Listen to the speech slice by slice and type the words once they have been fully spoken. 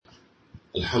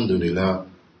الحمد لله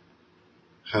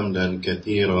حمدا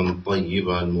كثيرا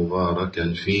طيبا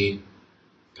مباركا فيه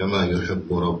كما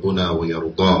يحب ربنا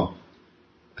ويرضى.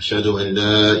 أشهد أن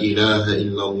لا إله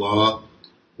إلا الله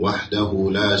وحده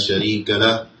لا شريك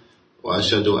له،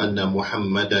 وأشهد أن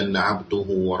محمدا عبده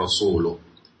ورسوله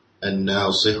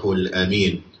الناصح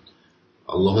الأمين.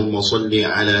 اللهم صل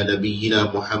على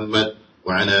نبينا محمد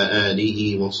وعلى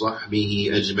آله وصحبه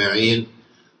أجمعين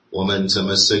ومن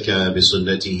تمسك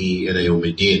بسنته إلى يوم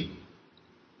الدين.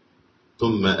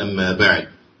 ثم أما بعد.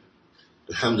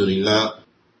 Alhamdulillah,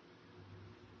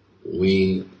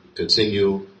 we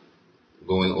continue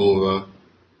going over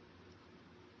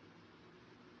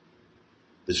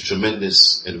this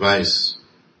tremendous advice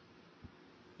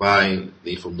by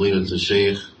the Fadilatul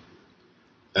Shaykh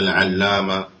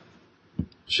Al-Allama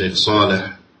Shaykh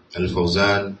Salih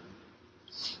Al-Fawzan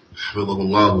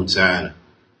Hafidhahullah Ta'ala.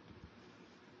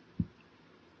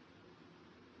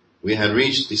 We had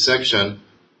reached the section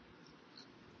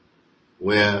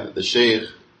where the Shaykh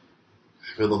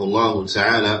Hafidhahullah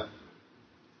Ta'ala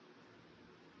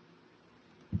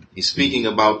is speaking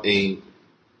about a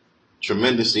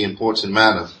tremendously important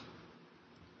matter,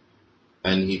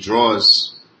 and he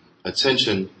draws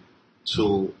attention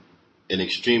to an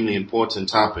extremely important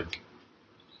topic,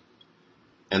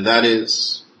 and that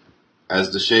is,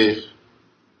 as the Shaykh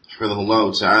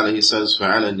Hafidhahullah Ta'ala, he says,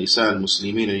 فَعَلَى النِّسَاءِ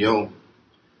الْمُسْلِمِينَ الْيَوْمِ.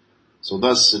 So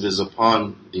thus it is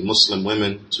upon the Muslim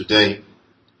women today,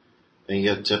 أَن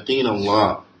يَتَّقِينَ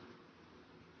اللَّهَ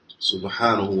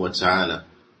subhanahu wa ta'ala,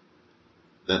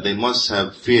 that they must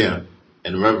have fear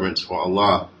and reverence for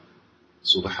Allah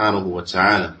subhanahu wa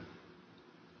ta'ala.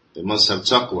 They must have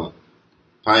taqwa,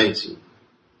 piety,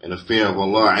 and a fear of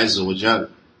Allah azza wa jal.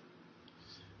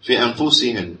 في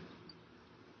أنفسهن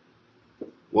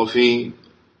وفي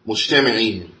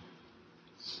مجتمعهم.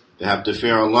 They have to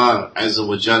fear Allah azza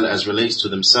wa jal as relates to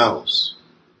themselves.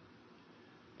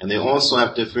 And they also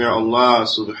have to fear Allah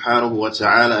subhanahu wa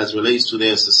ta'ala as relates to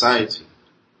their society.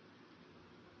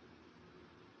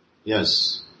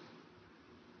 Yes,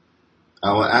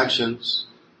 our actions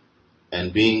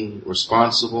and being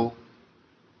responsible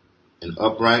and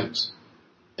upright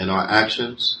in our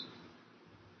actions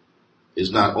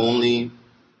is not only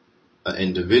an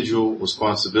individual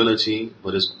responsibility,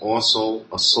 but it's also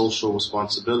a social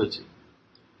responsibility.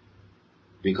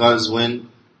 Because when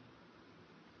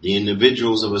the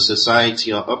individuals of a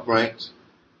society are upright,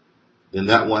 then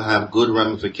that will have good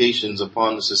ramifications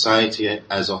upon the society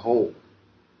as a whole.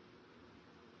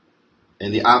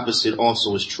 And the opposite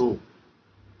also is true,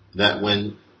 that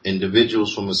when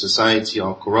individuals from a society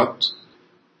are corrupt,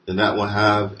 then that will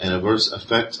have an adverse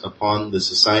effect upon the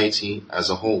society as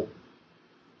a whole.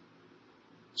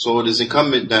 So it is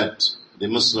incumbent that the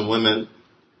Muslim women,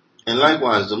 and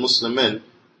likewise the Muslim men,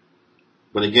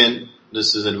 but again,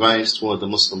 this is advice toward the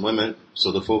Muslim women,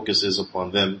 so the focus is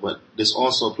upon them, but this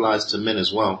also applies to men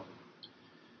as well.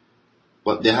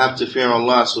 But they have to fear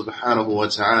Allah subhanahu wa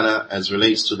ta'ala as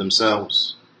relates to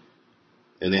themselves.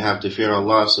 And they have to fear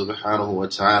Allah subhanahu wa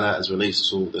ta'ala as relates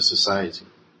to the society.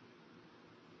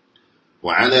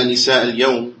 وَعَلَى نِسَاءِ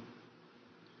الْيَوْمِ.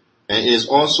 And it is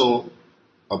also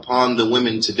upon the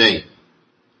women today.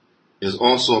 It is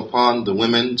also upon the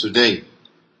women today.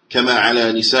 كَمَا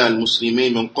عَلَى نِسَاءِ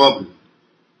الْمُسْلِمِينَ مِنْ قَبْلِ.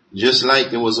 Just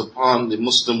like it was upon the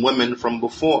Muslim women from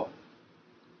before.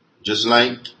 Just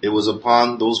like it was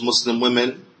upon those Muslim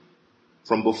women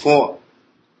from before.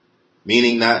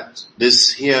 Meaning that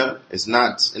this here is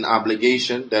not an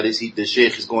obligation that the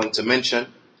Shaykh is going to mention.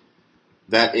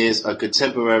 That is a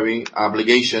contemporary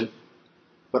obligation.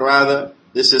 But rather,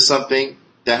 this is something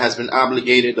that has been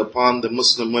obligated upon the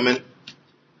Muslim women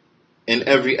in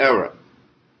every era.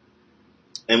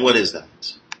 And what is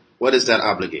that? What is that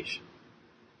obligation?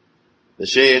 The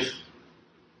Shaykh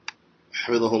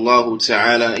Hafidhahullah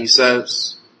Ta'ala, he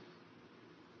says,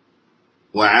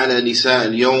 وَعَلَى نِسَاءِ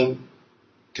الْيَوْمِ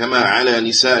كَمَا عَلَى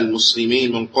نِسَاءِ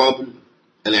الْمُسْلِمِينَ مِنْ قَبْلِ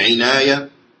الْعِنَايَةِ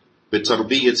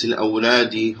بتربية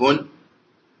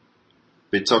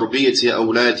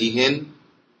أولادهن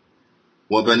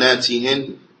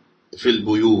وبناتهن في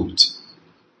البيوت.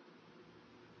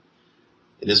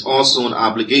 It is also an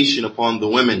obligation upon the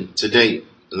women today,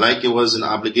 like it was an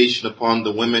obligation upon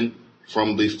the women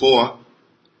from before,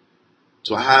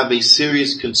 to have a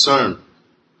serious concern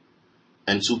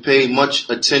and to pay much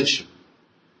attention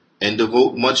and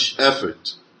devote much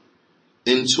effort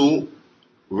into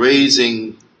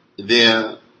raising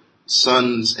their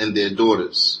sons and their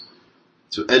daughters,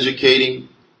 to educating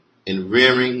and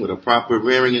rearing with a proper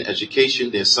rearing and education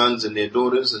their sons and their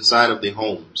daughters inside of their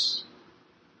homes,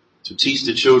 to teach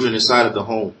the children inside of the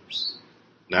homes.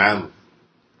 Naam.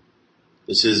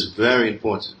 This is very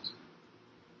important.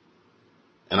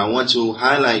 And I want to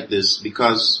highlight this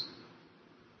because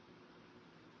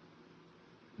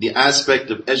the aspect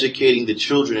of educating the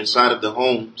children inside of the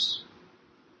homes,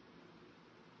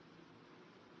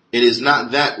 it is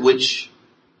not that which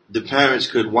the parents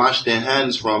could wash their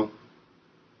hands from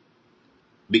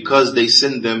because they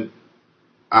send them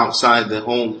outside the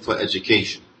home for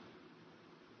education.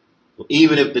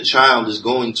 Even if the child is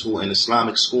going to an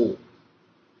Islamic school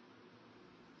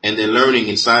and they're learning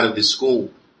inside of the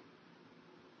school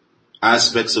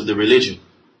aspects of the religion,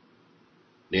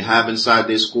 they have inside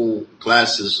their school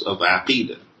classes of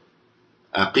Aqidah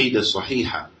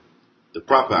Sahiha, the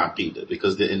proper Aqidah,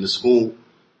 because they're in the school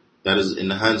that is in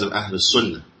the hands of Ahl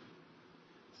Sunnah.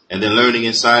 And they're learning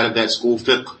inside of that school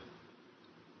fiqh.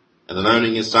 And they're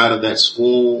learning inside of that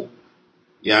school,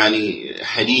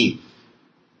 hadith.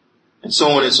 And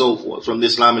so on and so forth, from the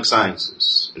Islamic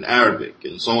sciences, and Arabic,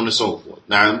 and so on and so forth.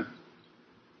 Now,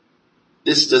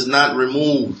 this does not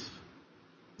remove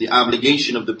the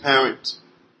obligation of the parent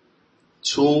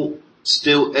to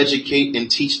still educate and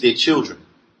teach their children,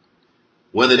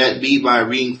 whether that be by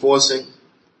reinforcing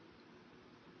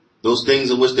those things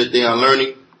in which that they are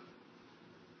learning,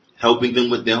 helping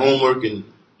them with their homework and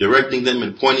directing them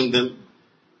and pointing them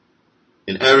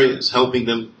in areas, helping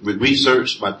them with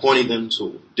research by pointing them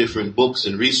to different books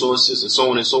and resources and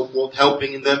so on and so forth,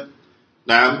 helping them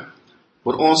now,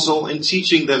 but also in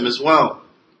teaching them as well,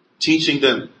 teaching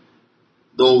them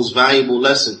those valuable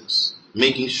lessons,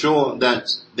 making sure that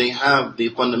they have the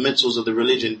fundamentals of the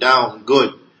religion down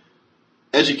good,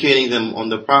 educating them on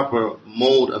the proper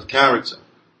mode of character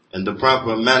and the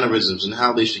proper mannerisms and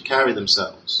how they should carry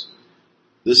themselves.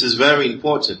 This is very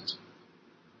important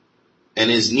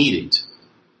and is needed.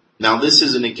 Now, this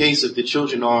is in the case if the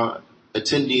children are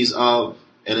attendees of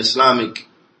an Islamic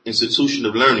institution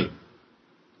of learning.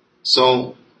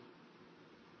 So,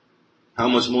 how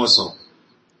much more so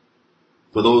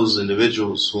for those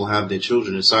individuals who have their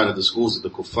children inside of the schools of the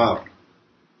kuffar?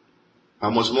 How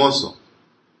much more so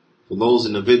for those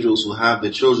individuals who have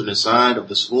their children inside of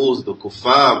the schools of the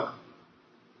kuffar?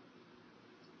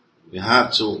 We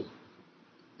have to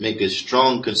make a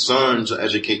strong concern to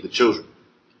educate the children.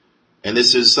 And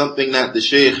this is something that the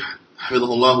Shaykh,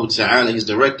 Hafidhahullah Ta'ala, is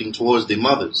directing towards the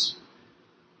mothers.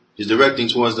 He's directing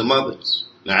towards the mothers.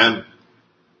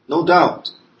 No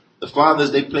doubt, the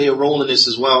fathers, they play a role in this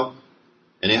as well,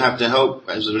 and they have to help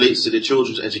as it relates to their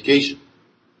children's education.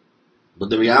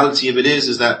 But the reality of it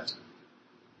is that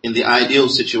in the ideal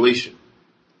situation,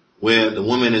 where the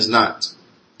woman is not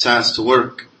tasked to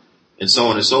work, and so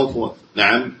on and so forth,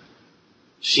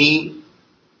 she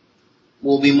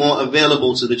will be more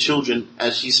available to the children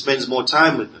as she spends more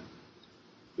time with them.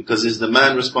 Because it's the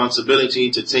man's responsibility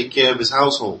to take care of his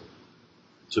household,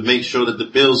 to make sure that the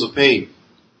bills are paid,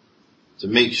 to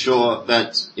make sure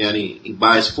that he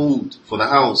buys food for the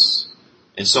house,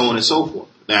 and so on and so forth.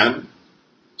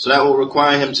 So that will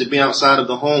require him to be outside of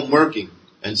the home working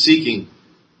and seeking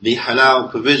the halal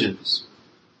provisions.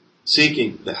 So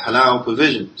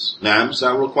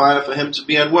that will require for him to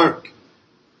be at work.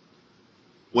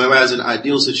 Whereas in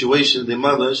ideal situation, the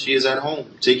mother, she is at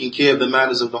home, taking care of the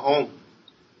matters of the home.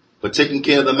 But taking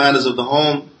care of the matters of the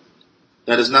home,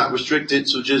 that is not restricted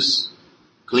to just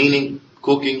cleaning,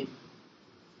 cooking,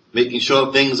 making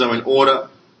sure things are in order,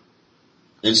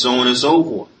 and so on and so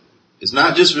forth. It's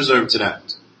not just reserved to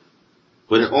that.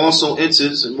 But it also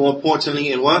enters, and more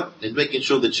importantly, in what? In making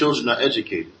sure the children are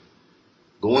educated.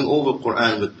 Going over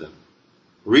Quran with them.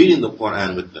 Reading the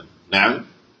Quran with them. Now,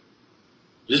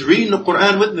 just reading the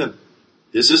Quran with them.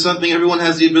 This is something everyone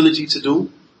has the ability to do.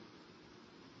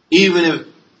 Even if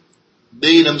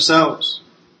they themselves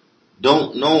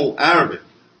don't know Arabic.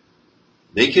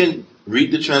 They can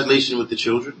read the translation with the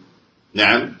children.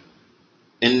 Now,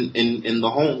 in the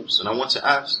homes. And I want to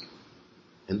ask,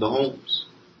 in the homes,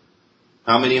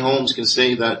 how many homes can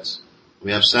say that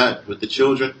we have sat with the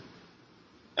children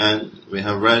and we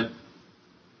have read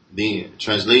the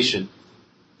translation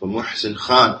from Muhsin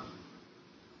Khan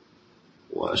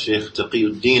wa Shaykh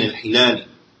Taqiyuddin al-Hilali,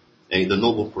 the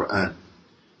Noble Quran,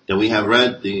 that we have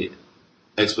read the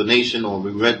explanation or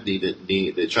we read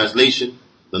the translation,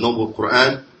 the Noble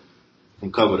Quran,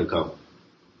 from cover to cover.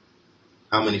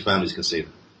 How many families can say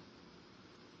that?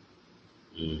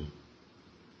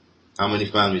 How many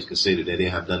families can say that they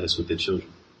have done this with their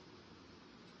children?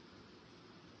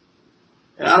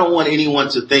 And I don't want anyone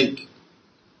to think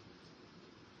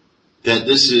that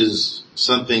this is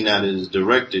something that is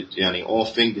directed, all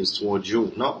fingers towards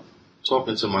you. No, I'm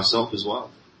talking to myself as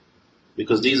well.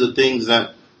 Because these are things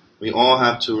that we all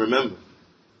have to remember.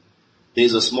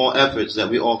 These are small efforts that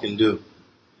we all can do.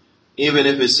 Even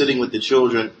if it's sitting with the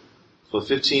children for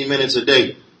 15 minutes a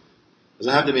day.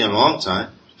 Doesn't have to be a long time.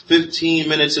 15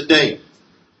 minutes a day.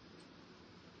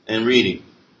 And reading.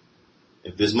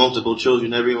 If there's multiple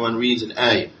children, everyone reads an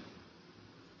ayah.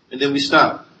 And then we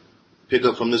stop. Pick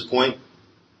up from this point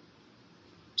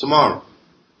tomorrow.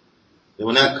 Then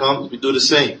when that comes, we do the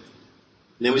same.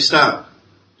 And then we stop.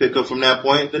 Pick up from that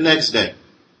point the next day.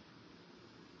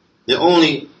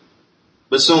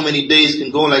 But so many days can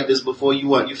go like this before you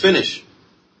what? You finish.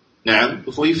 Now,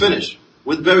 before you finish.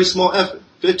 With very small effort.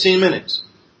 15 minutes.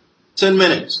 10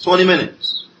 minutes. 20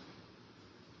 minutes.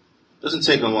 Doesn't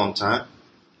take a long time.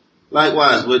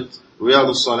 Likewise with Riyadh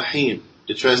al-Salihin,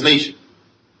 the translation.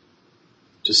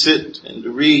 To sit and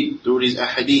to read through these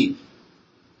ahadith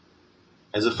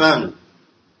as a family.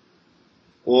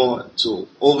 Or to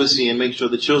oversee and make sure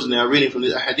the children are reading from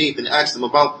these ahadith and ask them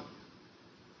about them.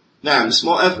 Now, the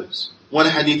small efforts. One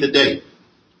hadith a day.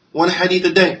 One hadith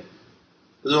a day.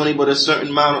 There's only but a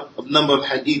certain number of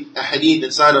hadith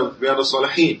inside of Riyadh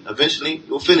al-Salihin. Eventually,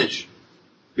 you'll finish.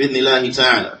 Bidnillahi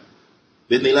ta'ala.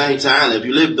 Bidnillahi ta'ala. If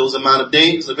you live those amount of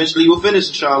days, eventually you'll finish,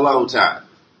 inshallah ta'ala.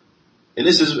 And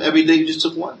this is every day you just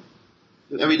took one.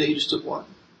 Every day you just took one.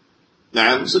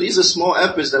 Now, so these are small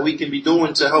efforts that we can be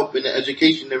doing to help in the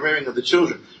education and the rearing of the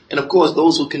children. And of course,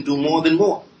 those who can do more, then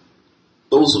more.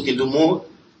 Those who can do more,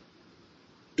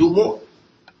 do more.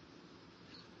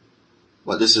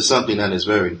 But this is something that is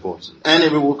very important. And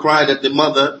it will require that the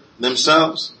mother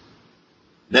themselves,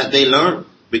 that they learn.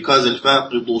 Because in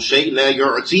fact, the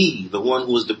one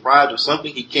who is deprived of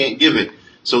something, he can't give it.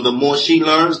 So the more she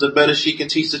learns, the better she can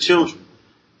teach the children.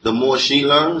 The more she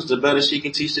learns, the better she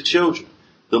can teach the children.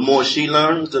 The more she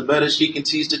learns, the better she can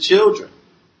teach the children.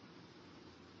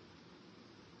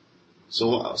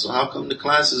 So how come the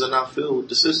classes are not filled with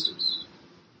the sisters?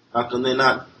 How come they're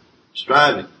not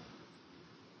striving?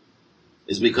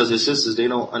 It's because the sisters, they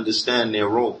don't understand their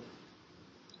role.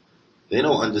 They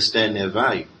don't understand their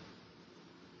value.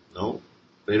 No,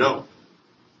 they don't.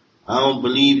 I don't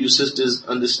believe you sisters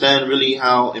understand really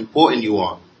how important you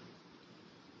are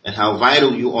and how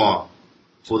vital you are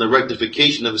for the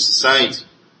rectification of a society.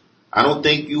 I don't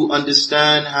think you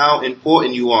understand how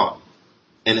important you are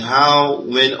and how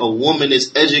when a woman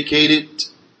is educated,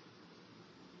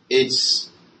 its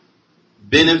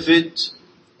benefit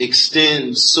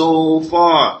extends so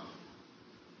far.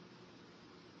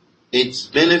 Its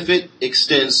benefit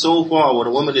extends so far. When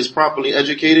a woman is properly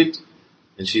educated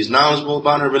and she's knowledgeable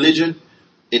about her religion,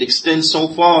 it extends so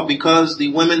far because the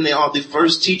women, they are the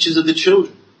first teachers of the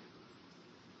children.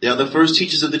 They are the first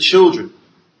teachers of the children.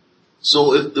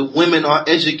 So if the women are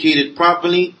educated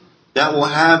properly, that will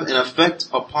have an effect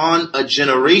upon a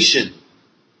generation.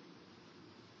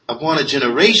 Upon a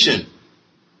generation.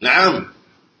 Now,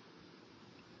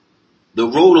 the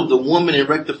role of the woman in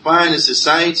rectifying a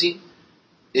society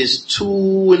is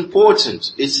too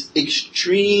important. It's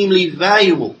extremely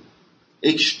valuable.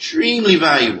 Extremely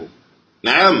valuable.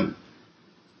 Now,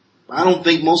 I don't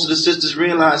think most of the sisters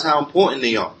realize how important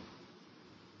they are.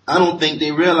 I don't think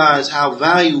they realize how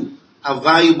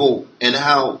valuable and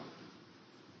how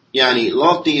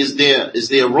lofty is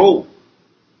their role.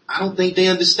 I don't think they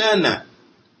understand that.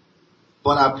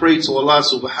 But I pray to Allah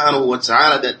subhanahu wa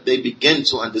ta'ala that they begin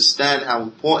to understand how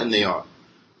important they are.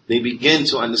 They begin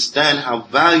to understand how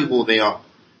valuable they are.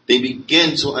 They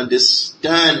begin to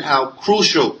understand how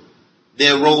crucial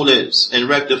their role is in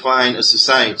rectifying a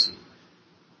society.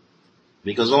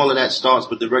 Because all of that starts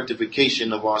with the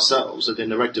rectification of ourselves and then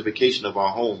the rectification of our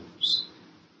homes.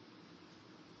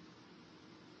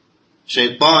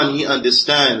 Shaitan, he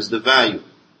understands the value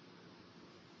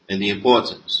and the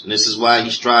importance. And this is why he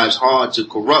strives hard to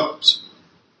corrupt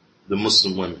the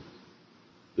Muslim women.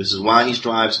 This is why he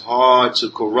strives hard to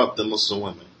corrupt the Muslim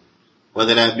women.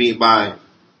 Whether that be by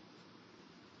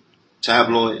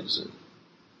tabloids and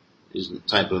these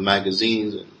type of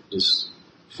magazines and this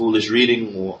foolish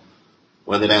reading, or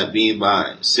whether that be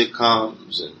by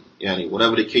sitcoms and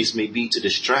whatever the case may be, to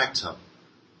distract her.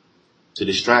 To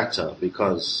distract her,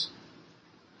 because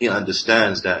he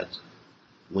understands that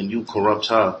when you corrupt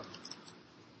her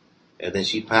and then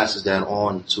she passes that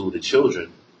on to the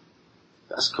children,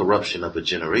 that's corruption of a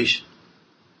generation.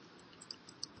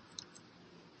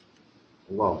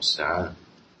 Allah musta'an.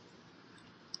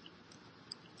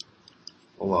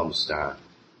 Allah musta'an.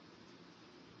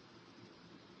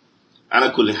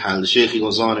 Ala kulli hal, the Shaykh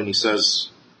goes on and he says,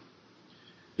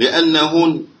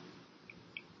 لأنهن,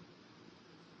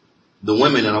 the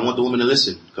women, and I want the women to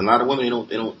listen, because a lot of women, I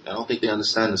don't think they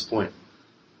understand this point.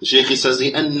 The Shaykh says,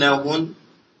 لأنهن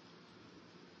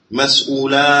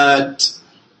مسؤولات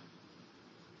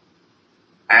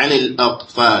عن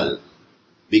الأطفال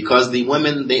Because the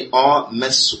women, they are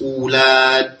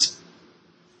mas'ulat.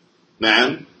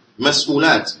 Na'am,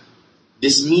 mas'ulat.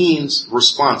 This means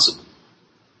responsible.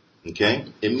 Okay?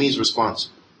 It means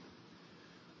responsible.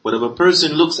 But if a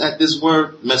person looks at this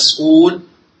word, mas'ul,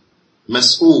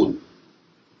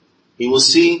 he will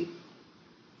see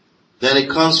that it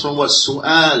comes from what?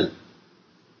 Su'al,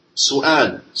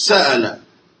 sa'ala.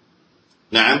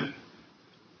 Na'am.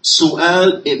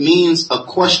 Su'al, it means a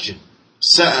question.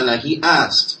 Sa'ala, he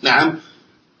asked. Na'am.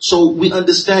 So we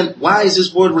understand, why is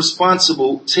this word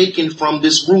responsible taken from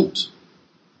this root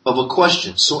of a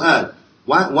question? Su'al.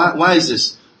 Why is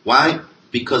this? Why?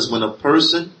 Because when a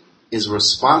person is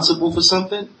responsible for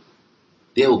something,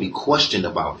 they will be questioned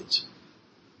about it.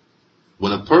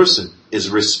 When a person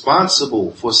is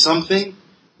responsible for something,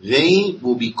 they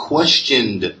will be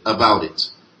questioned about it.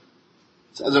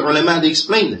 So the ulama, they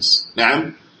explain this.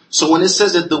 Na'am. So when it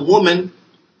says that the woman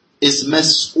is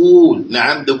mas'ul,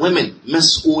 na'am, the women,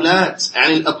 mas'ulat,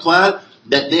 and al-atfal,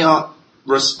 that they are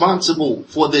responsible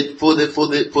for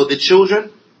the children,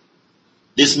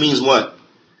 this means what?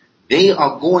 They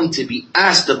are going to be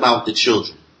asked about the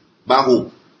children. By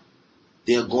who?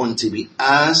 They are going to be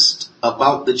asked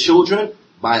about the children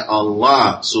by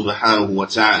Allah subhanahu wa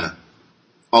ta'ala.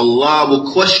 Allah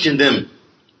will question them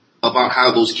about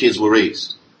how those kids were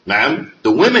raised. Ma'am,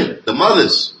 the women, the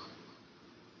mothers.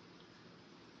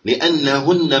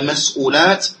 لأنهن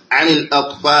مسؤولات عن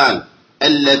الأطفال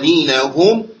الذين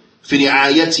هم في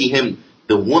رعايتهم.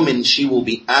 The woman, she will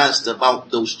be asked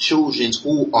about those children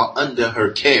who are under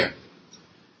her care.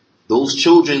 Those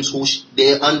children who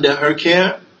they're under her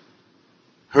care,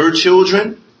 her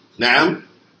children, na'am,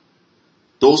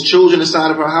 those children inside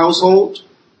of her household,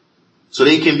 so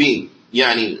they can be,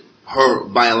 her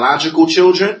biological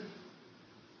children,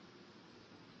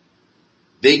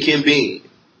 they can be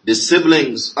the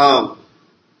siblings of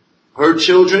her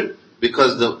children,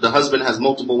 because the husband has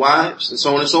multiple wives, and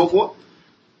so on and so forth.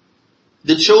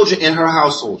 The children in her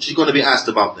household, she's going to be asked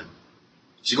about them.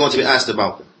 She's going to be asked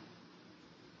about them.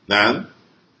 Now,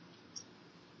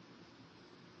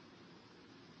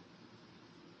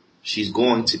 she's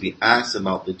going to be asked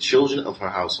about the children of her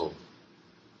household.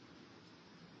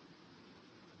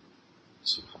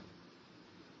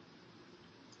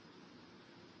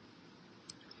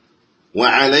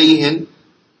 وعليهن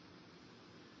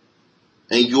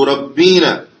أن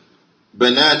يربين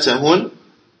بناتهن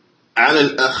على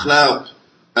الأخلاق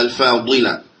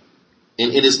الفاضلة.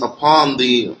 And it is upon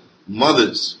the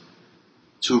mothers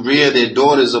to rear their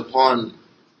daughters upon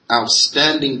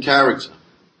outstanding character.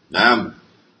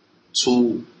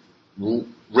 To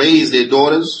raise their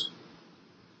daughters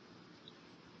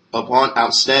upon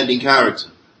outstanding character,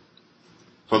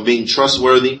 from being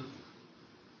trustworthy.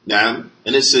 And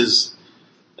this is,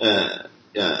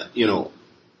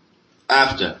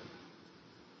 after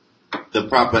the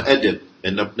proper adab,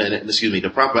 the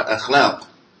proper akhlaq.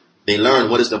 They learn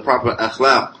what is the proper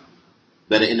akhlaq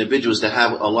that an individual is to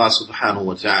have with Allah subhanahu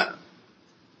wa ta'ala.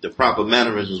 The proper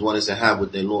mannerisms one is to have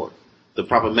with their Lord. The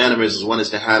proper mannerisms one is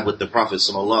to have with the Prophet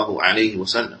sallallahu alaihi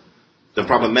wasallam. The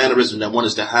proper mannerism that one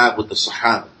is to have with the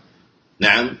Sahaba.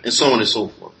 And so on and so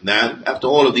forth. After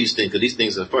all of these things, because these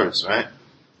things are first, right?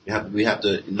 We have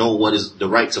to know what is the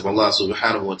rights of Allah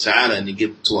subhanahu wa ta'ala, and to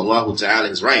give to Allah ta'ala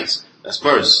his rights. That's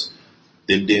first.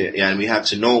 Then we have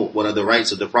to know what are the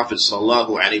rights of the Prophet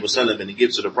sallallahu alaihi wasallam, and to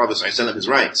give to the Prophet sallallahu alaihi wasallam his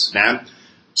rights.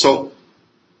 So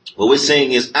what we're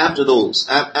saying is, after those,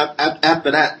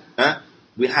 after that,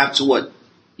 we have to what?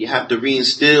 You have to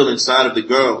reinstill inside of the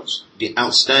girls the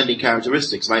outstanding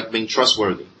characteristics, like being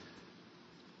trustworthy,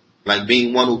 like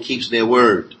being one who keeps their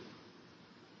word,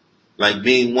 like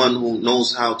being one who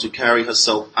knows how to carry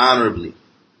herself honorably,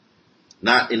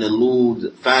 not in a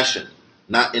lewd fashion,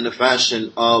 not in the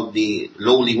fashion of the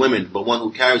lowly women, but one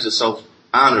who carries herself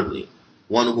honorably,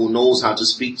 one who knows how to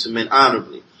speak to men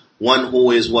honorably, one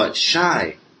who is what?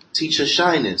 Shy. Teach her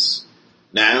shyness.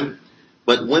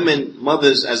 But women,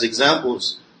 mothers, as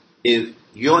examples, if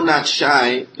you're not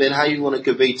shy, then how are you going to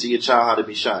convey to your child how to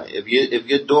be shy? If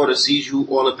your daughter sees you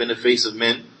all up in the face of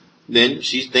men, then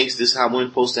she thinks this is how women are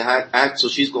supposed to act, so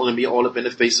she's going to be all up in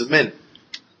the face of men.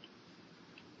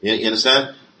 You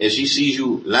understand? If she sees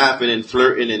you laughing and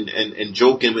flirting and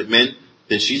joking with men,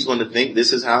 then she's going to think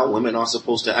this is how women are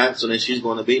supposed to act, so then she's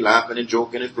going to be laughing and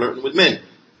joking and flirting with men.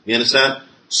 You understand?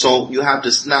 So you have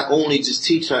to not only just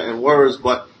teach her in words,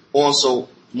 but also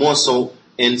more so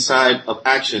inside of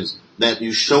actions, that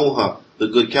you show her the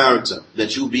good character,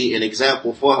 that you be an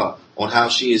example for her on how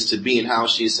she is to be and how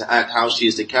she is to act, how she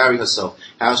is to carry herself,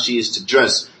 how she is to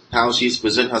dress, how she is to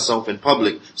present herself in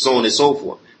public, so on and so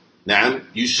forth.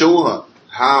 You show her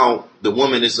how the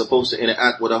woman is supposed to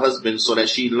interact with her husband so that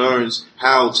she learns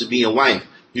how to be a wife.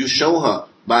 You show her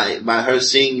by her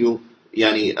seeing you,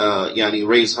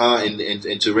 raise her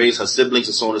and to raise her siblings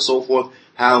and so on and so forth,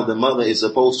 how the mother is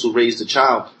supposed to raise the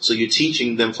child. So you're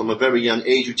teaching them from a very young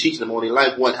age, you teach them all their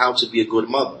life how to be a good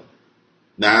mother.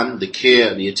 Now, the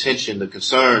care, the attention, the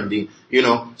concern,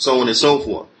 so on and so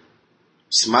forth.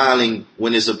 Smiling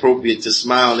when it's appropriate to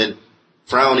smile and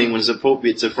frowning when it's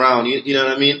appropriate to frown. You know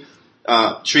what I mean?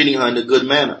 Treating her in a good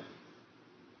manner.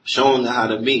 Showing her how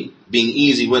to be. Being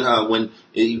easy with her when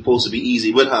you're supposed to be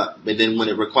easy with her. But then when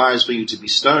it requires for you to be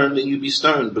stern, then you be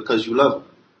stern because you love her.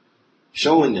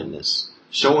 Showing them this.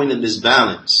 Showing them this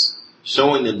balance.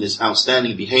 Showing them this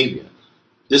outstanding behavior.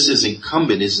 This is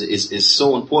incumbent, is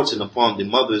so important upon the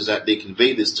mothers that they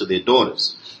convey this to their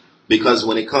daughters. Because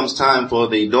when it comes time for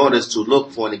their daughters to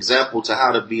look for an example to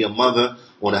how to be a mother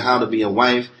or to how to be a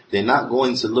wife, they're not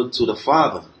going to look to the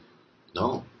father.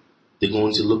 No. They're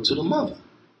going to look to the mother.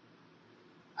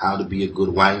 How to be a good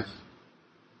wife.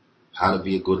 How to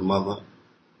be a good mother.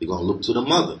 They're going to look to the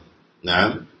mother.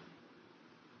 Now,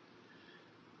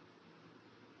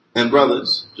 and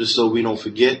brothers, just so we don't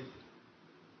forget,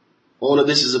 all of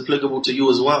this is applicable to you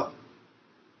as well.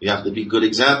 You have to be good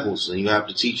examples, and you have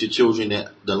to teach your children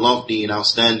the lofty and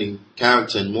outstanding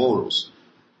character and morals.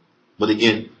 But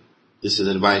again, this is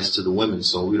advice to the women,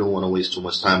 so we don't want to waste too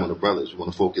much time on the brothers. We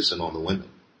want to focus in on the women.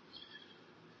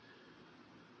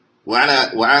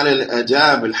 وَعَلَى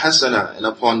الْأَدَابِ الْحَسَنَةِ, and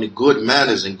upon the good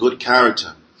manners and good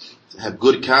character. To have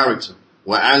good character.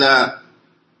 وَعَلَى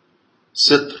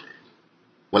السِّتْرِ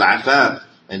وَالْعَفَافِ,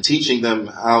 and teaching them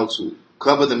how to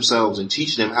cover themselves and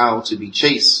teach them how to be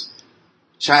chaste.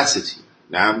 Chastity.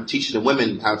 Now I'm teaching the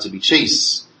women how to be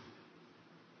chaste.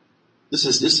 This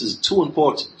is too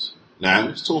important. Now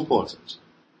it's too important.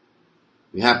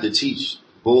 We have to teach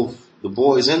both the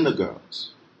boys and the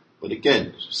girls. But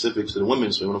again, specific to the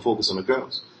women, so we want to focus on the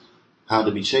girls. How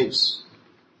to be chaste.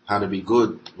 How to be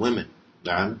good women.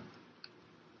 Now,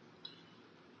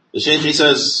 the Shaykh, he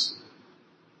says,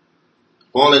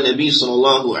 قال النبي صلى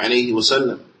الله عليه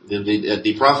وسلم,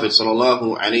 the Prophet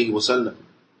sallallahu alayhi wasallam.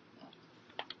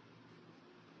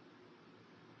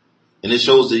 And it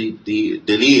shows the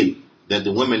dalil that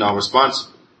the women are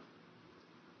responsible.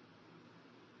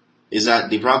 Is that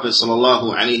the Prophet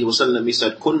sallallahu alayhi wasallam, he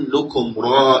said, كُلُّكُمْ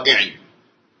رَائِعٍ.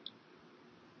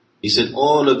 He said,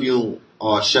 all of you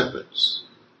are shepherds.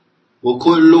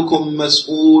 وَكُلُّكُمْ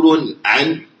مَسْئُولٌ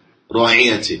عَنْ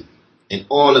رَعِيَةٍ. And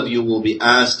all of you will be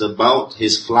asked about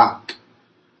his flock.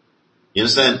 You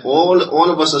understand?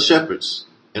 All of us are shepherds,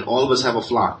 and all of us have a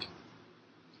flock.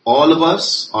 All of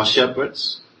us are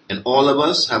shepherds, and all of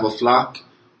us have a flock,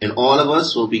 and all of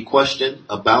us will be questioned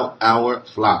about our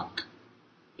flock.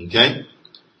 Okay?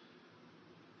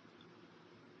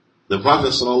 The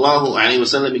Prophet sallallahu alaihi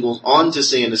wasallam, he goes on to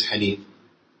say in this hadith,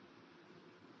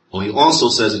 or he also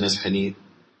says in this hadith,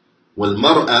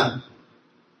 وَالْمَرْأَةِ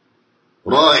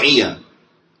رَاعِيَةٌ,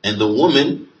 and the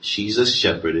woman, she's a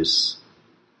shepherdess.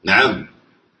 Naam.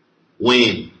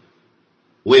 When?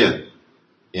 Where?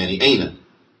 Yani aina?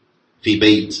 Fi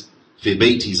bayti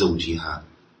zawjiha.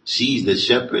 She's the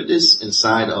shepherdess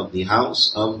inside of the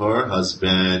house of her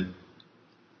husband.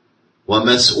 Wa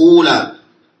mas'ula,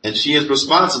 and she is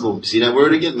responsible. See that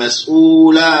word again?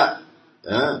 Mas'ula.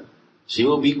 She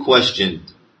will be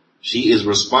questioned. She is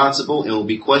responsible and will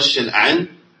be questioned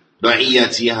an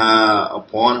ra'iyatiha,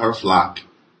 upon her flock.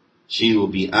 She will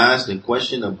be asked and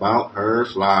questioned about her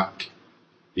flock.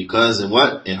 Because in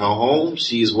what? In her home,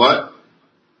 she is what?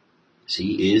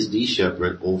 She is the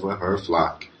shepherd over her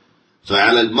flock.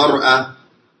 فَعَلَى الْمَرْأَةِ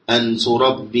أَن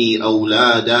تُرَبِّي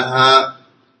أَوْلَادَهَا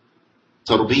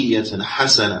تَرْبِيَّةً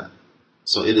حَسَنًا.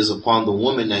 So it is upon the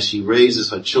woman that she raises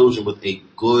her children with a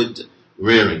good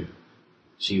rearing.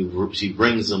 She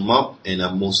brings them up in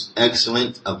a most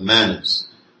excellent of manners.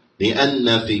 لِأَنَّ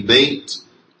فِي بَيْتٍ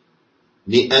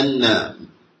لأن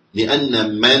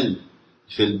من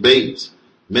في البيت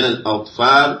من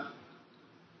الأطفال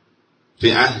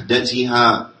في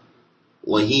عهدتها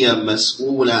وهي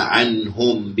مسؤولة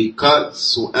عنهم,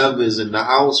 because whoever is in the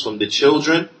house from the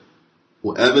children,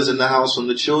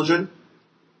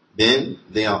 then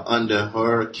they are under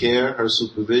her care, her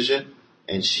supervision,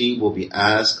 and she will be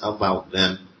asked about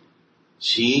them.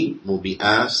 She will be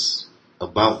asked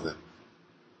about them.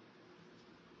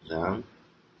 Now,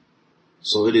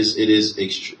 so it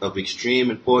is of extreme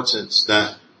importance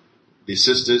that the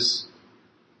sisters,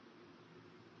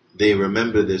 they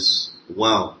remember this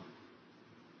well.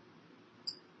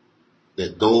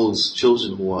 That those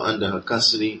children who are under her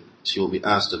custody, she will be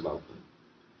asked about them.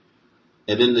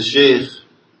 And then the Shaykh,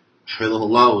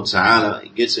 hafidhahullah ta'ala, he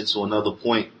gets into another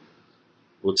point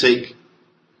We'll take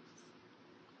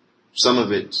some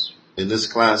of it in this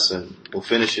class and we'll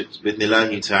finish it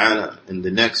bidnillahi ta'ala in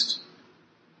the next.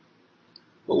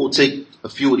 But we'll take a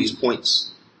few of these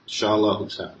points, inshallah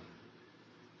ta'ala.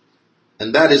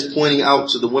 And that is pointing out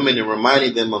to the women and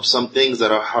reminding them of some things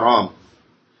that are haram.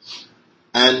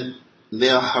 And they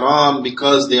are haram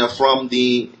because they are from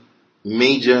the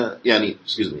major, let me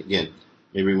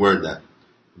reword that.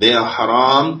 They are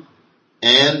haram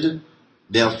and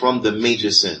they are from the major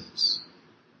sins.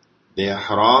 They are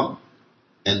haram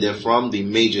and they're from the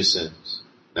major sins.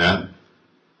 Now,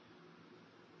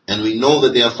 and we know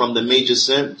that they are from the major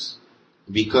sins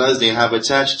because they have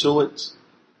attached to it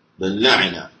the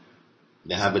la'na.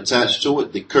 They have attached to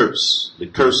it the curse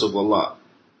of Allah.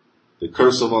 The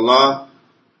curse of Allah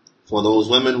for those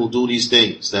women who do these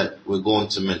things that we're going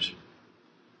to mention.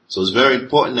 So it's very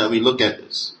important that we look at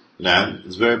this. Now,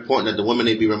 it's very important that the women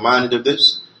they be reminded of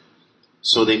this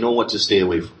so they know what to stay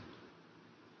away from.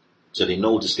 So they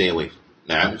know what to stay away from.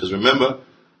 Now, because remember,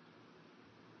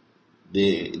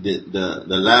 the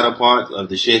latter part of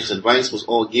the Sheikh's advice was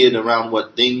all geared around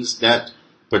what things that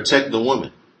protect the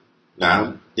woman.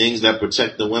 Now, things that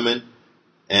protect the women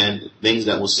and things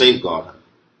that will safeguard her.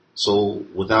 So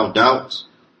without doubt,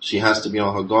 she has to be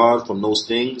on her guard from those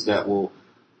things that will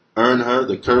earn her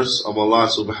the curse of Allah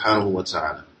subhanahu wa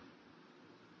ta'ala.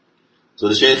 So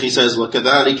the Shaykh, he says,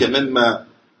 وَكَذَلِكَ مِمَّا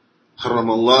حَرَّمَ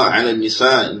اللَّهُ عَلَى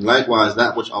النِّسَاءِ, and likewise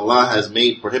that which Allah has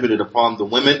made prohibited upon the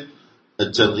women,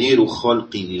 التَّغْيِيرُ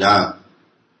خَلْقِ اللَّهِ,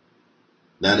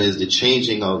 that is the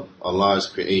changing of Allah's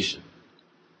creation.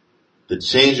 The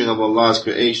changing of Allah's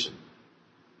creation.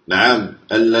 نعم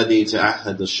الذي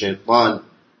تعهد الشيطان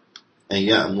أن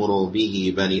يأمر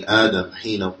به بني آدم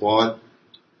حين قال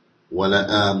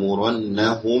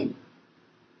وَلَآمُرَنَّهُمْ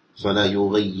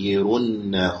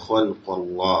فَلَيُغَيِّرُنَّ خَلْقَ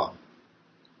اللَّهِ.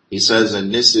 He says,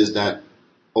 and this is that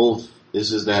oath,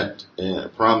 this is that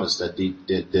promise that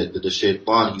the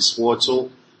shaitan he swore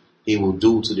to, he will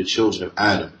do to the children of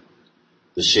Adam.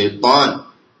 The shaitan,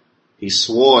 he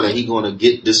swore that he's going to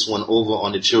get this one over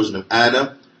on the children of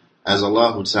Adam, as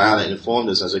Allah Ta'ala informed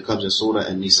us, as it comes in Surah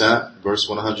An-Nisa, verse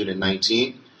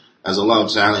 119, as Allah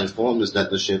Ta'ala informed us that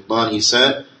the shaitan, he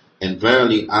said, and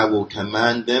verily I will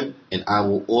command them, and I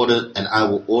will order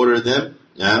them,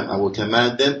 I will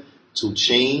command them to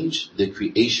change the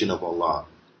creation of Allah.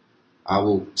 I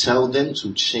will tell them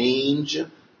to change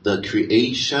the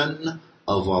creation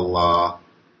of Allah.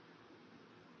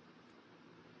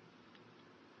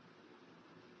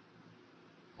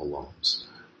 Allah.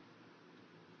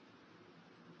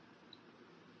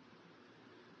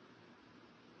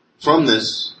 From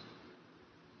this,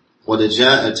 وَلَا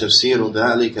جَاءَ تَفْسِيرُ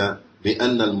ذَلِكَ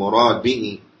بِأَنَّ الْمُرَادِ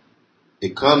بِهِ,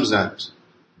 it comes at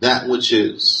that which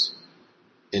is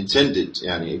intended,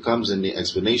 it comes in the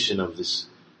explanation of this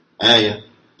ayah,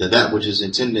 that which is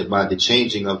intended by the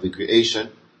changing of the creation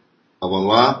of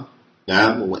Allah,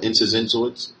 what enters into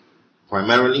it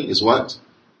primarily is what?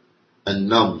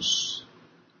 النَّوْز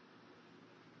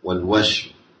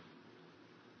وَالْوَشْرِ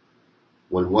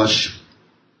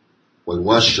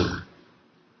والوشر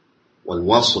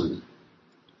والوصل.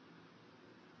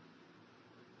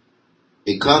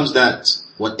 It comes that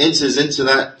what enters into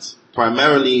that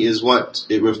primarily is what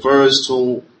it refers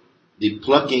to, the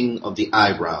plucking of the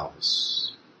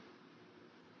eyebrows.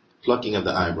 Plucking of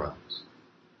the eyebrows.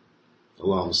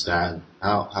 Allah understand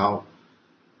how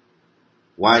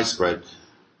widespread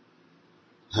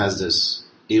has this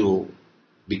evil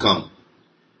become,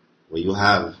 where you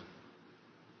have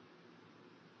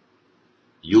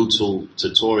YouTube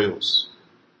tutorials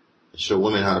that show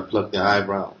women how to pluck their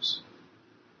eyebrows.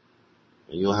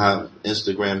 And you'll have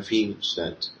Instagram feeds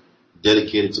that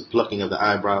dedicated to plucking of the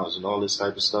eyebrows and all this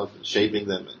type of stuff and shaping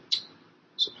them. And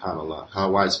subhanAllah,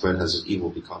 how widespread has this evil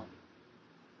become?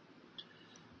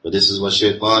 But this is what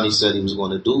Shaitan, he said he was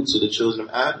going to do to the children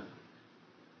of Adam.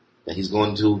 That he's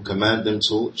going to command them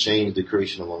to change the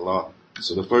creation of Allah.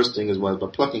 So the first thing is what? The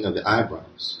plucking of the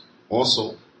eyebrows.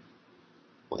 Also,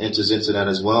 what enters into that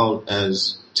as well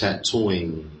as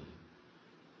tattooing.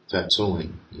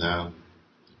 Now,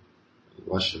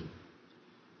 Russian.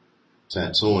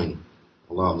 Tattooing.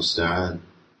 Allah musta'an.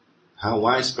 How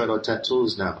widespread are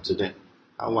tattoos now today?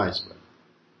 How widespread?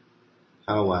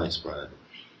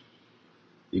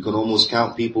 You can almost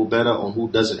count people better on who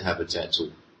doesn't have a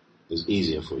tattoo. It's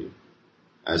easier for you,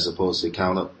 as opposed to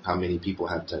count up how many people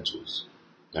have tattoos.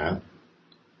 Now,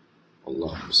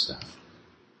 Allah musta'an.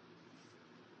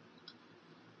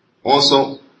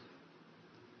 Also,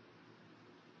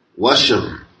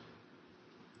 washr,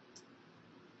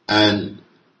 and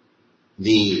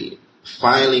the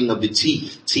filing of the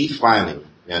teeth filing,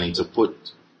 to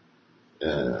put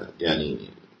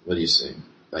what do you say?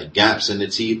 Like gaps in the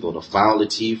teeth or to file the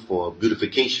teeth for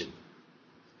beautification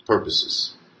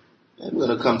purposes. And we're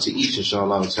going to come to each,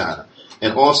 inshallah ta'ala.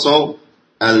 And also,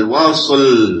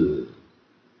 al-wasl.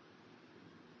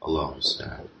 Allah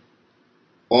ta'ala.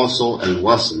 Also,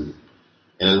 al-wasl.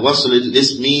 And al-wasl,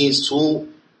 this means to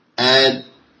add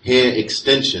hair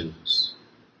extensions.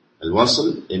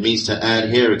 Al-wasl, it means to add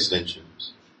hair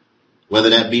extensions. Whether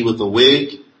that be with a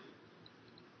wig,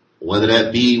 whether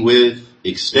that be with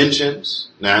extensions,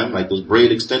 now, like those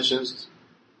braid extensions,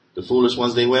 the foolish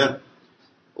ones they wear,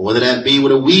 or whether that be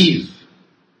with a weave.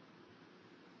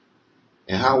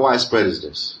 And how widespread is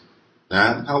this?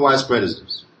 Now, how widespread is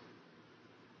this?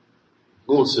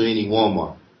 Go to any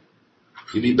Walmart.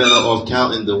 You'd be better off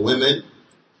counting the women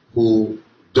who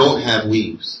don't have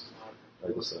weaves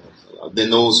than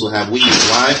those who have weaves.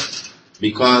 Why?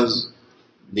 Because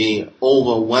the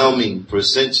overwhelming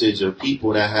percentage of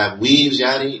people that have weaves,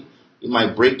 you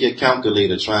might break your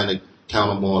calculator trying to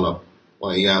count them all up.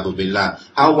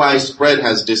 How widespread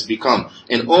has this become?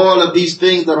 And all of these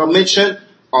things that are mentioned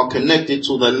are connected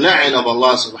to the la'an of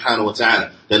Allah subhanahu wa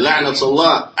ta'ala. The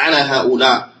la'natullah ala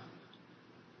ha'ula.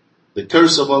 The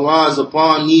curse of Allah is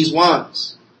upon these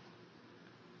ones.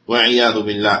 Wa'iyadu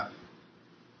billah.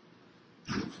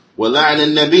 وَلَعْنَ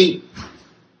النَّبِيِّ.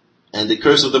 And the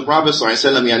curse of the Prophet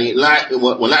sallallahu alaihi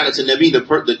wasallam, وَلَعْنَةِ النَّبِيِّ,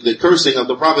 the cursing of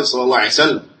the Prophet sallallahu alaihi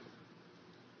wasallam.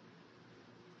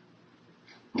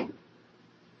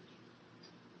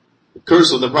 The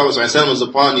curse of the Prophet sallallahu alaihi wasallam is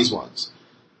upon these ones.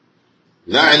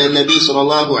 لَعْنَ النَّبِيِّ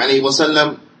sallallahu alaihi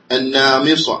wasallam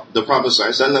النَّامِصَةِ. The Prophet sallallahu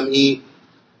alaihi wasallam,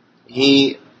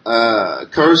 he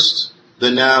cursed the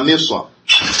Namisa,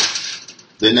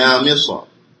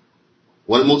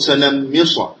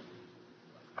 والمتنمصة.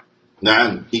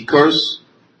 Na'am, he cursed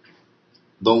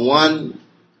the woman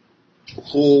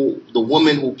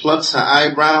who plucks her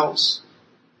eyebrows.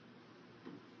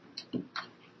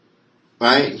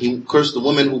 Right? He cursed the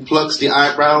woman who plucks the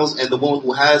eyebrows and the woman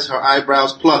who has her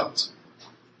eyebrows plucked.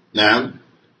 Na'am.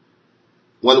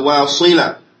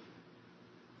 والواصلة.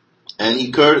 And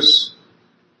he cursed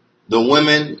the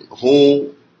women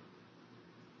who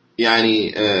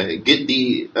get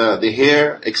the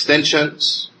hair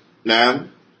extensions. Now,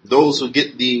 those who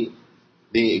get the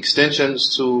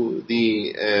extensions to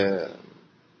the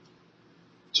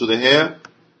hair.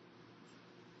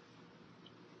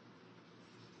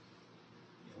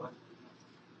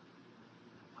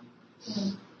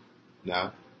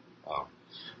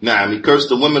 Now, he cursed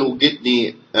the women who get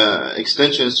the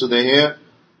extensions to their hair.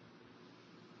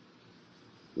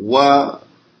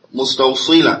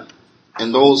 وَمُسْتَوْصِلًا,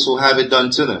 and those who have it done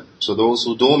to them. So those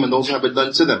who do them and those who have it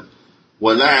done to them.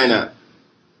 وَلَعْنَ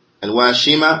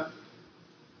الْوَاشِمَةِ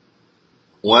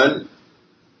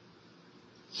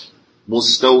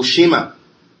وَالْمُسْتَوْشِمَةِ,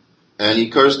 and he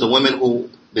cursed the women who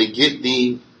they get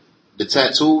the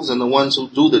tattoos and the ones who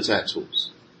do the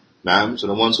tattoos. So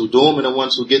the ones who do them and the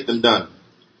ones who get them done.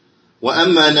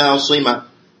 وَأَمَّا نَاصِمَةِ,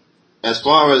 as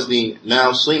far as the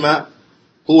ناصمة,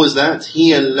 who is that?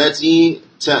 هي التي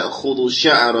تأخذ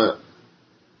شعر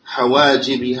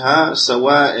حواجبها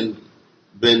سواء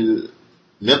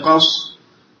بالمقص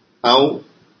أو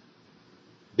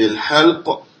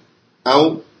بالحلق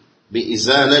أو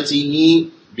بإزالته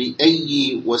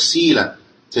بأي وسيلة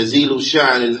تزيل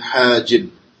شعر الحاجب.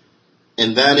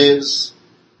 And that is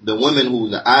the woman who,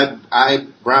 the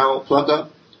eyebrow plucker,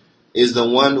 is the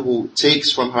one who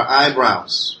takes from her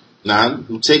eyebrows.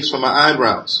 Who takes from her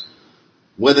eyebrows.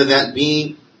 Whether that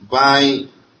be by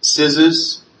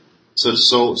scissors,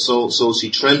 so she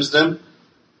trims them,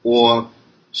 or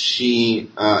she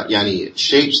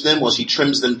shapes them, or she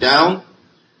trims them down,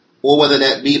 or whether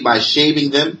that be by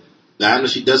shaving them. Now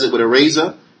she does it with a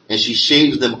razor and she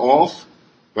shaves them off,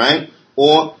 right?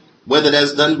 Or whether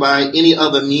that's done by any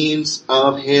other means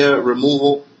of hair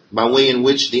removal by way in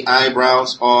which the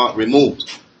eyebrows are removed.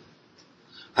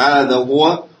 هذا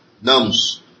هو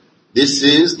نمص. This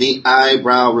is the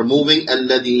eyebrow removing.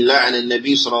 الذي لعن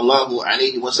النبي صلى الله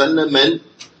عليه وسلم من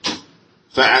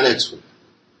فعلته.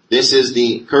 This is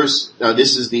the curse.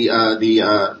 This is the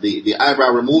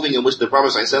eyebrow removing in which the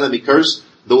Prophet ﷺ cursed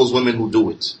those women who do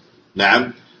it.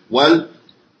 نعم.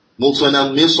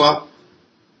 والمتنمصة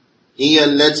هي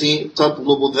التي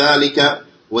تطلب ذلك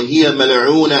وهي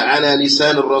ملعونة على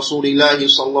لسان الرسول الله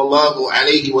صلى الله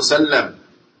عليه وسلم.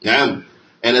 نعم.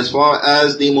 And as far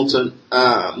as the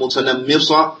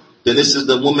mutanammirsa, then this is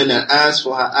the woman that asks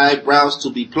for her eyebrows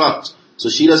to be plucked. So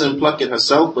she doesn't pluck it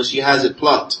herself, but she has it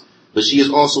plucked. But she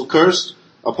is also cursed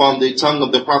upon the tongue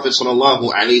of the Prophet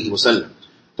sallallahu alaihi wasallam.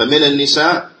 فَمِنَ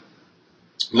النِّسَاءِ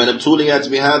مَنْ ابْتُلِيَتْ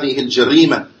بِهَذِهِ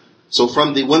الْجَرِيمَةِ So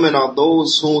from the women are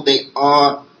those who they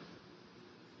are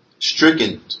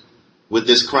stricken with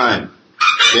this crime.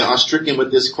 They are stricken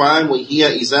with this crime.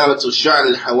 وَهِيَ إِزَالَةُ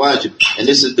الشَّعْرِ الْحَوَاجِبِ. And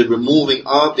this is the removing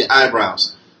of the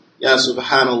eyebrows. Ya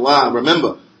subhanallah.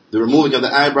 Remember, the removing of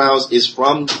the eyebrows is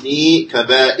from the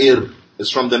kaba'ir.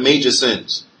 It's from the major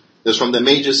sins. It's from the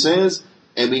major sins.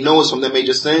 And we know it's from the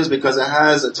major sins because it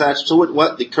has attached to it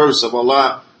what? The curse of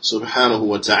Allah subhanahu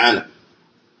wa ta'ala.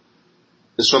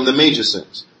 It's from the major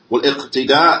sins.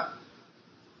 وَالْإِقْتِدَاء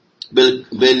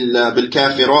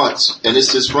بِالْكَافِرَاتِ. And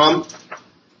this is from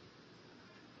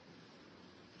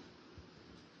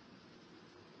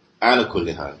على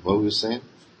كل حال. What were we saying?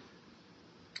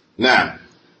 Now,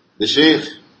 the Shaykh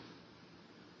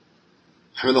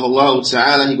Hafidhahullah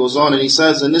Ta'ala, he goes on and he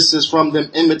says, and this is from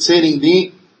them imitating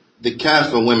the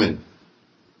kafir women.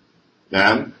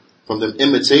 Now, from them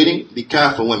imitating the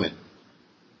kafir women.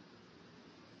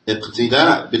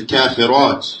 اقتداء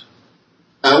بالكافرات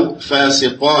أو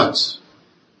فاسقات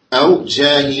أو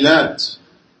جاهلات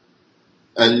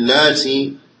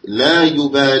اللاتي لا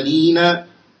يبالين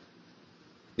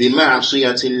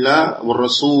بمعصية الله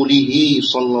ورسوله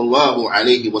صلى الله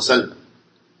عليه وسلم.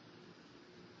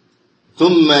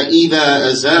 ثم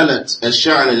إذا أزالت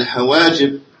الشعر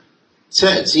الحواجب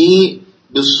تأتي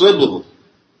بالصبغ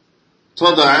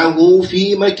تضعه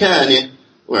في مكانه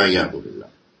وعياذ بالله.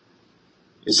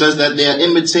 It says that they are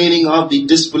imitating of the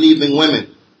disbelieving women,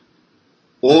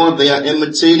 or they are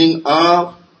imitating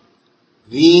of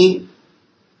the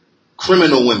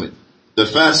criminal women, the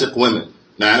fasiq women.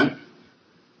 Now,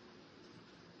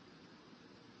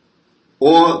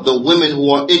 or the women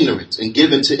who are ignorant and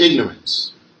given to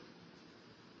ignorance.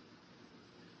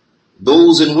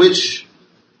 Those in which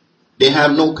they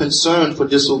have no concern for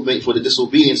the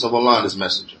disobedience of Allah and His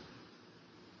Messenger.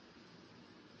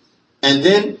 And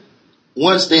then,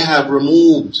 once they have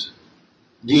removed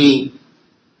the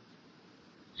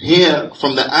hair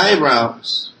from the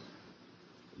eyebrows,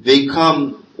 they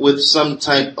come with some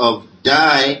type of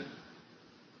dye,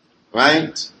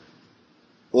 right?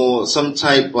 Or some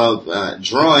type of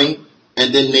drawing,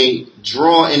 and then they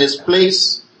draw in its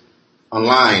place a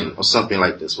line or something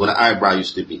like this, where the eyebrow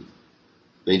used to be.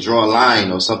 They draw a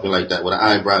line or something like that, where the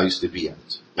eyebrow used to be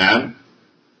at. Ma'am?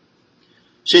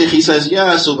 Shaykh, he says,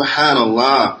 Ya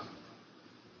subhanallah.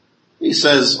 He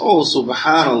says, oh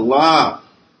subhanallah.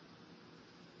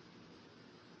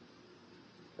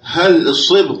 هل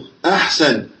الصبغ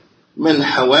أحسن من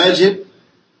حواجب?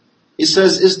 He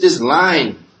says, is this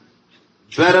line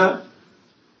better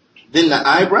than the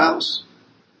eyebrows?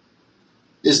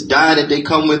 This dye that they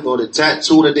come with, or the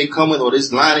tattoo that they come with, or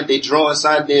this line that they draw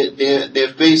inside their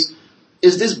face,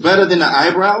 is this better than the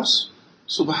eyebrows?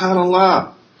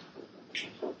 Subhanallah.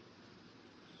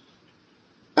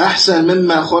 أحسن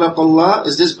مما خلق الله.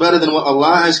 Is this better than what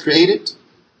Allah has created?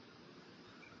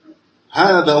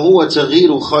 هذا هو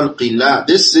تغيير خلق الله.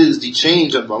 This is the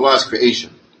change of Allah's creation.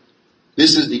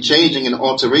 This is the changing and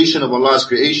alteration of Allah's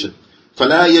creation.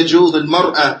 فلا يجوز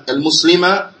المرأة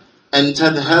المسلمة أن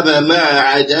تذهب مع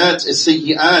عادات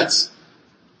السيئات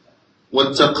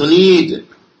والتقليد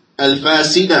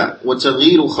الفاسدة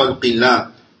وتغيير خلق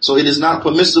الله. So it is not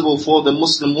permissible for the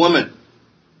Muslim woman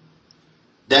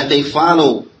that they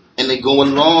follow and they go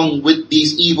along with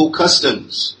these evil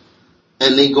customs,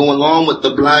 and they go along with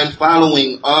the blind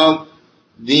following of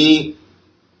the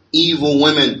evil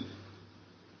women,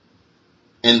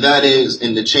 and that is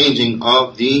in the changing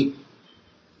of the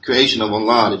creation of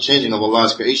Allah, the changing of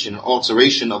Allah's creation,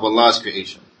 alteration of Allah's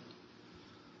creation.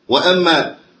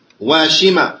 وَأَمَّا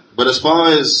وَاشِمَةً. But as far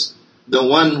as the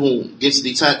one who gets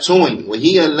the tattooing,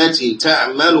 وَهِيَ الَّتِي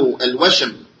تَعْمَلُ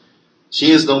الْوَشَمِ.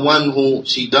 She is the one who,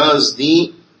 she does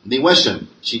the washam.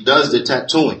 She does the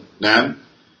tattooing. Now,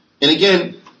 and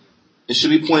again, it should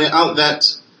be pointed out that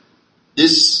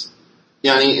this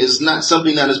is not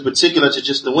something that is particular to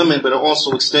just the women, but it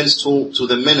also extends to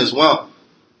the men as well.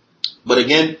 But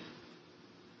again,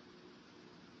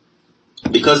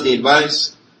 because the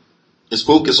advice is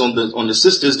focused on the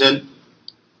sisters, then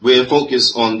we're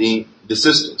focused on the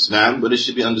sisters. Now, but it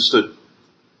should be understood.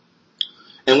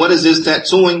 And what is this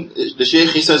tattooing? The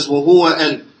Shaykh, he says, وَهُوَ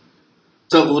أَن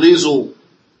تَغْرِزُ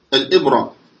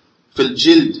الْإِبْرَةِ فِي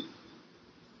الْجِلْدِ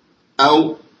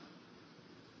أو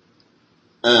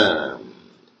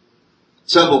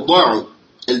تبضع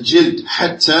الجلد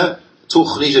حتى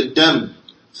تخرج الدم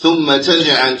ثم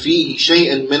تجعل فيه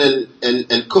شيئا من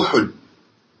الكحل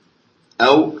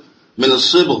أو من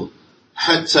الصبغ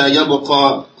حتى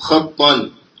يبقى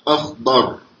خطا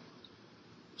أخضر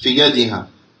في يدها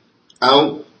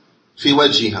أو في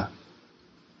وجهها.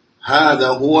 هذا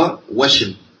هو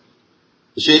وشم.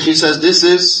 The Shaykh, he says, this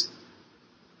is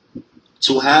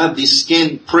to have the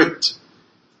skin pricked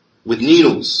with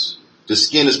needles. The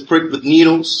skin is pricked with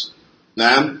needles.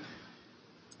 Naam.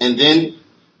 And then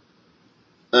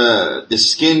the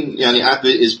skin after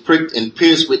it is pricked and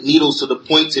pierced with needles to the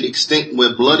point, to the extent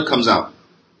where blood comes out.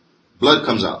 Blood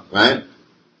comes out, right?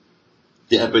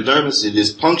 The epidermis, it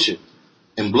is punctured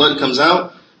and blood comes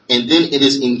out, and then it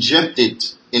is injected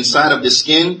inside of the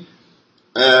skin,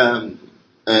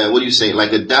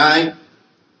 like a dye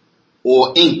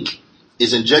or ink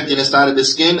is injected inside of the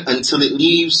skin until it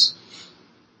leaves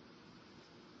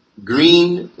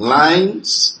green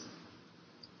lines.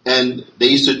 And they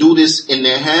used to do this in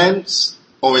their hands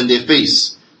or in their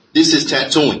face. This is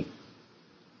tattooing.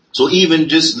 So even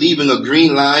just leaving a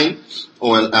green line,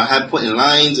 or putting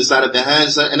lines inside of the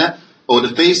hands and that, or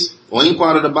the face, or any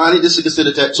part of the body, this is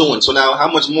considered tattooing. So now,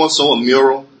 how much more so a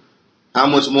mural? How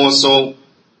much more so,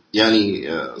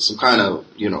 some kind of,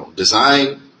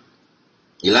 design,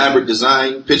 elaborate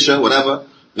design, picture, whatever.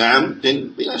 Then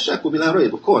bila shak will be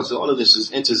like, of course, all of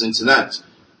this enters into that.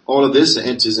 All of this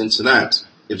enters into that.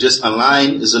 If just a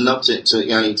line is enough to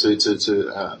enter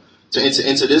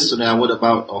into this, so now what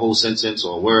about a whole sentence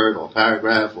or a word or a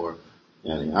paragraph or, I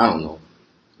don't know,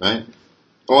 right?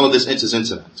 All of this enters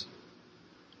into that.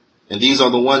 And these are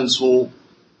the ones who,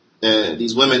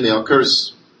 these women, they are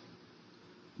cursed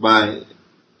by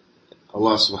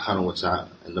Allah subhanahu wa ta'ala.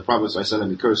 And the Prophet sallallahu alaihi wasallam,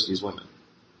 he cursed these women.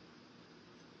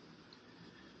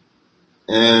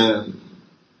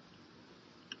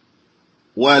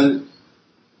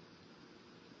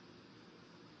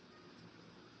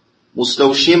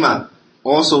 مستوشمة,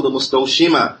 also the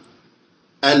مستوشمة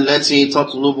التي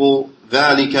تطلب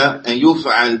ذلك أن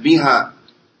يفعل بها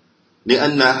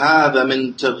لأن هذا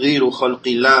من تغيير خلق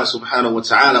الله سبحانه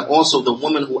وتعالى. Also the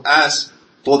woman who asks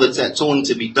for the tattooing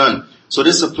to be done. So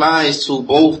this applies to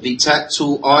both the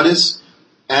tattoo artists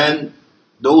and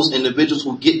those individuals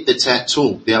who get the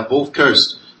tattoo. They are both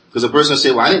cursed. Because a person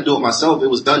say, well, I didn't do it myself, it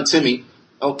was done to me.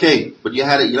 Okay, but you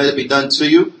let it be done to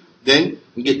you, then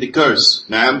you get the curse.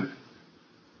 Now,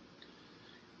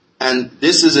 and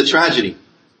this is a tragedy.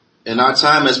 In our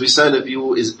time, as we said,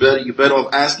 you're better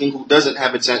off asking who doesn't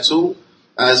have a tattoo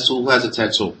as to who has a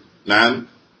tattoo. Naam.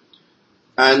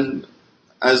 And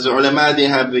as the ulama, they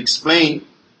have explained,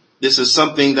 this is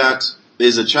something that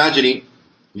is a tragedy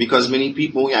because many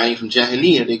people, from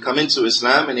Jahiliyyah, they come into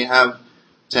Islam and they have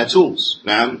tattoos.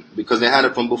 Naam, because they had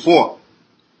it from before.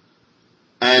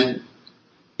 And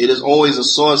it is always a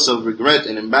source of regret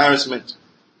and embarrassment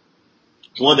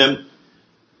for them.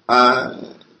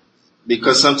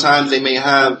 Because sometimes they may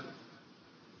have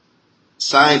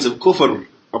signs of kufr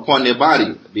upon their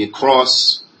body, be a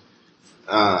cross,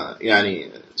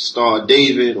 Star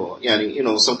David, or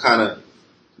some kind of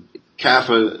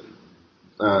kafir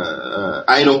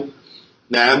idol,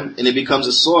 and it becomes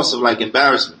a source of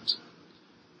embarrassment.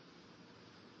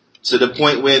 To the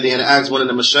point where they had asked one of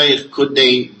the mashayikh, could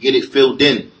they get it filled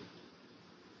in?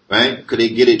 Right? Could they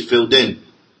get it filled in?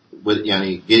 With,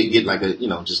 get like a,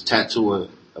 just tattoo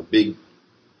a big,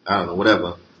 I don't know,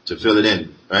 whatever, to fill it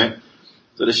in, right?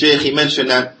 So the shaykh, he mentioned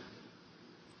that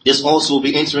this also will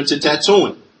be entering into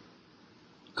tattooing.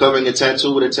 Covering a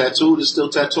tattoo with a tattoo is still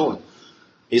tattooing.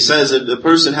 He says if the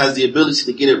person has the ability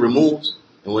to get it removed,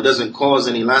 and what doesn't cause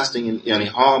any lasting any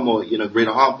harm or,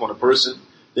 greater harm upon a person,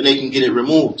 then they can get it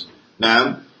removed.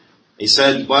 Now, he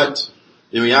said, but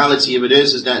the reality of it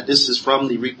is that this is from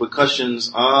the repercussions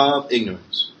of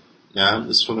ignorance. Now,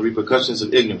 this is from the repercussions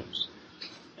of ignorance.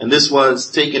 And this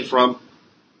was taken from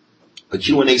a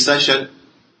Q&A session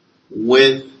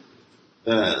with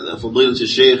the Fadilat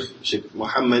Sheikh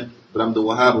Muhammad bin Abdul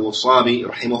Wahhab al-Wasabi,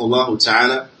 rahimahullah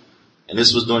ta'ala. And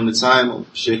this was during the time of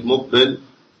Sheikh Muqbil,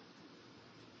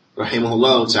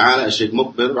 rahimahullah ta'ala. Sheikh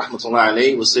Muqbil, rahmatullah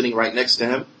alayhi, was sitting right next to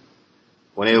him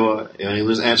when he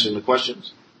was answering the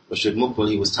questions. But Sheikh Muqbil,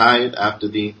 he was tired after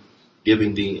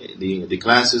giving the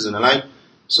classes and the like.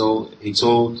 So he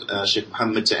told Sheikh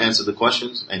Muhammad to answer the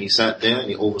questions, and he sat there and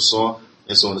he oversaw,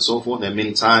 and so on and so forth. And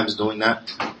many times doing that,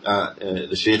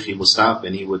 the Sheikh, he would stop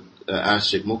and he would ask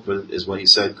Sheikh Muqbil, is what he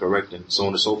said correct, and so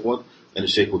on and so forth, and the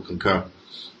Sheikh would concur.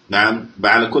 Now,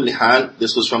 ba'ala kulli hal,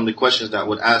 this was from the questions that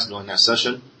were asked during that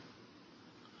session.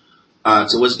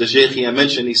 To which the Sheikh he had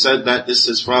mentioned, he said that this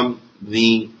is from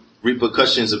the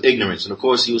repercussions of ignorance. And of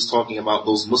course he was talking about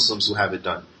those Muslims who have it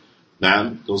done.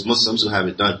 Now, those Muslims who have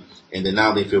it done. And then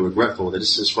now they feel regretful that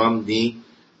this is from the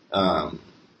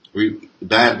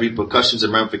bad repercussions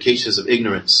and ramifications of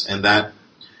ignorance, and that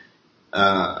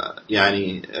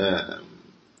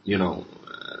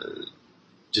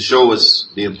to show us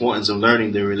the importance of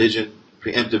learning the religion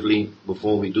preemptively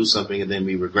before we do something and then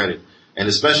we regret it. And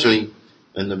especially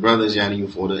and the brothers are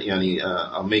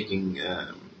making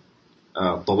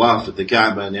tawaf at the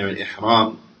Kaaba, and they're in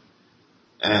ihram,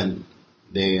 and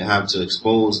they have to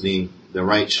expose the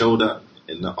right shoulder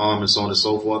and the arm and so on and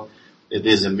so forth. If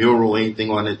there's a mural or anything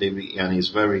on it, it's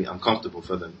very uncomfortable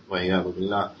for them.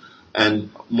 And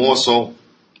more so,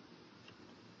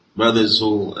 brothers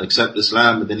who accept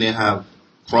Islam, but then they have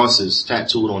crosses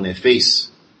tattooed on their face.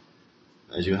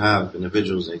 As you have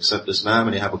individuals that accept Islam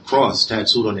and they have a cross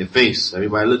tattooed on their face.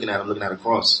 Everybody looking at a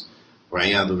cross. Or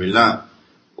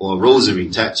a rosary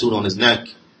tattooed on his neck.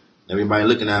 Everybody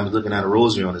looking at a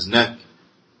rosary on his neck.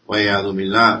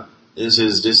 This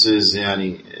is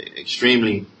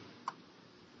extremely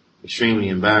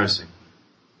embarrassing.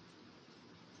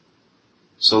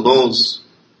 So those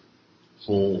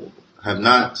who have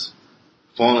not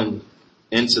fallen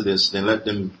into this, then let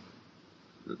them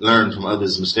learn from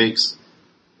others' mistakes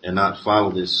and not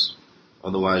follow this.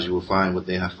 Otherwise you will find what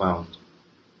they have found.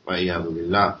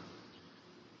 The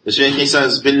Shaykh, he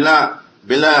says, Billah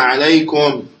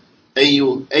alaykum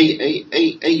ayyuhuma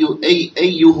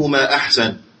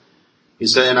ahsan. He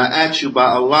said, and I ask you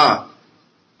by Allah,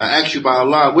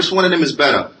 which one of them is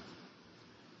better?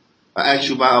 I ask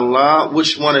you by Allah,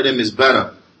 which one of them is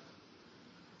better?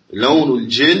 لون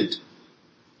الجلد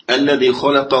الذي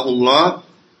خلقه الله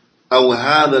أو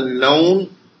هذا اللون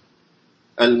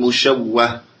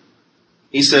المشوه.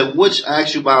 He said, I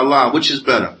ask you by Allah, which is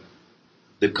better?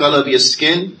 The color of your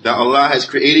skin that Allah has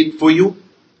created for you,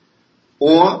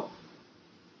 or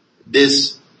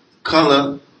this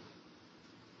color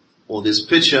or this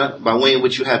picture by way in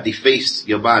which you have defaced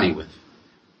your body with?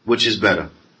 Which is better?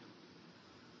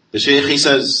 The Shaykh, he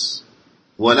says,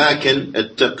 ولكن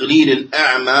التقليد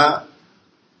الأعمى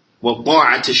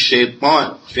وطاعة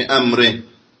الشيطان في أمره.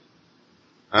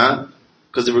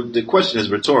 Because the question is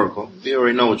rhetorical. We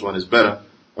already know which one is better,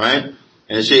 right? And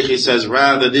the Shaykh, he says,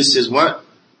 rather this is what?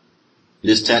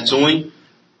 This tattooing,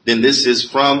 then this is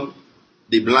from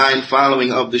the blind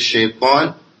following of the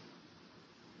shaitan.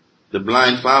 The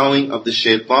blind following of the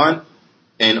shaitan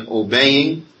and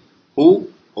obeying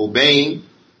who? Obeying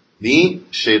the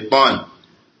shaitan.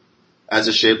 As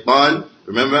a shaitan,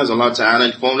 remember, as Allah Ta'ala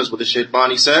informed us with the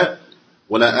shaitan, he said,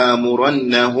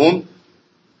 وَلَآمُرَنَّهُمْ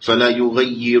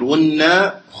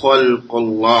فَلَيُغَيِّرُنَّ خَلْقَ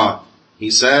اللَّهِ.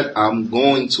 He said, I'm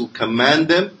going to command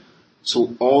them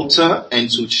to alter and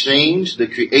to change the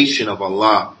creation of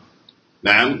Allah.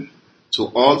 To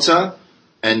alter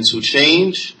and to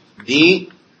change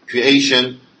the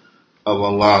creation of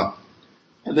Allah.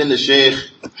 And then the Shaykh,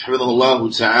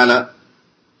 Hafidhahullah Ta'ala,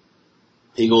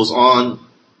 he goes on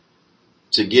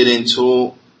to get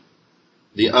into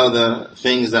the other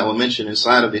things that were mentioned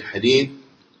inside of the hadith,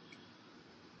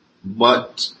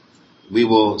 but we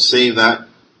will save that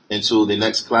into the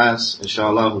next class,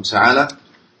 inshallah ta'ala,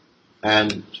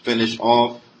 and finish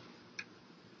off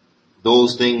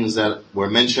those things that were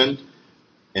mentioned,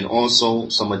 and also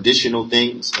some additional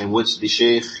things in which the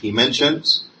Shaykh, he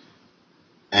mentions,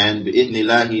 and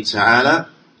bi'idhnillahi ta'ala,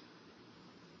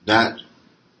 that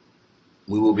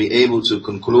we will be able to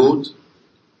conclude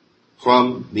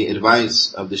from the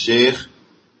advice of the Shaykh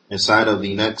inside of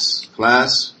the next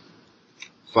class.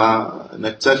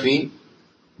 فنكتفي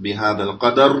بهذا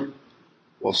القدر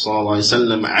وصلى الله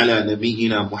وسلم على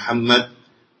نبينا محمد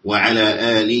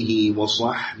وعلى آله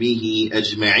وصحبه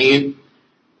أجمعين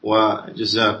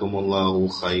وجزاكم الله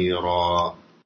خيرا.